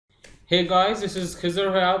Hey guys, this is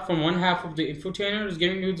Khizar Hayal from one half of the Infotainer is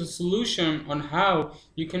giving you the solution on how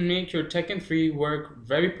you can make your Tekken 3 work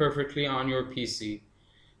very perfectly on your PC.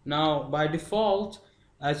 Now, by default,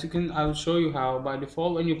 I will show you how. By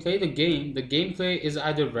default, when you play the gameplay is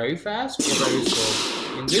either very fast or very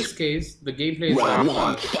slow. In this case, the gameplay is very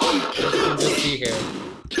fast. As you can just see here.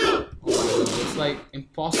 Oh my god, it's like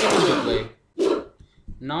impossible to play.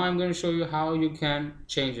 Now I'm going to show you how you can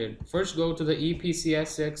change it. First, go to the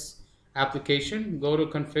EPCS6 application, go to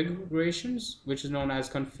configurations, which is known as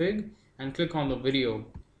config, and click on the video.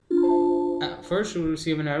 First, you will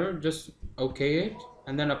receive an error, just OK it,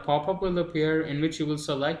 and then a pop-up will appear in which you will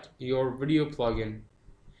select your video plugin.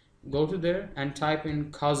 Go to there and type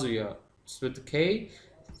in Kazuya. It's with K,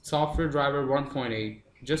 software driver 1.8.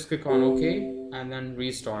 Just click on OK and then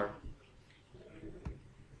restart.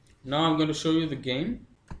 Now I'm going to show you the game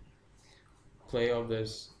play of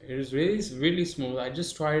this. It is really smooth. I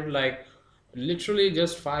just tried like literally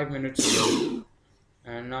just 5 minutes ago,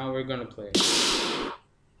 and now we're gonna play.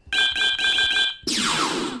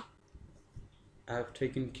 I've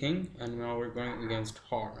taken king and now we're going against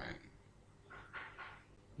Harang.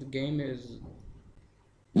 The game is,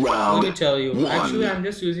 let me tell you, actually I'm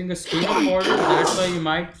just using a screen recorder. That's why you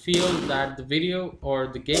might feel that the video or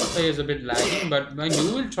the gameplay is a bit lagging, but when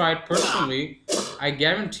you will try it personally, I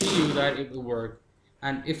guarantee you that it will work.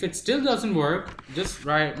 And if it still doesn't work, just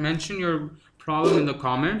mention your problem in the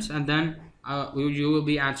comments, and then you will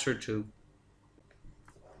be answered to.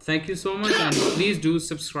 Thank you so much, and please do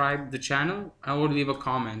subscribe the channel or leave a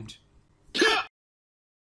comment.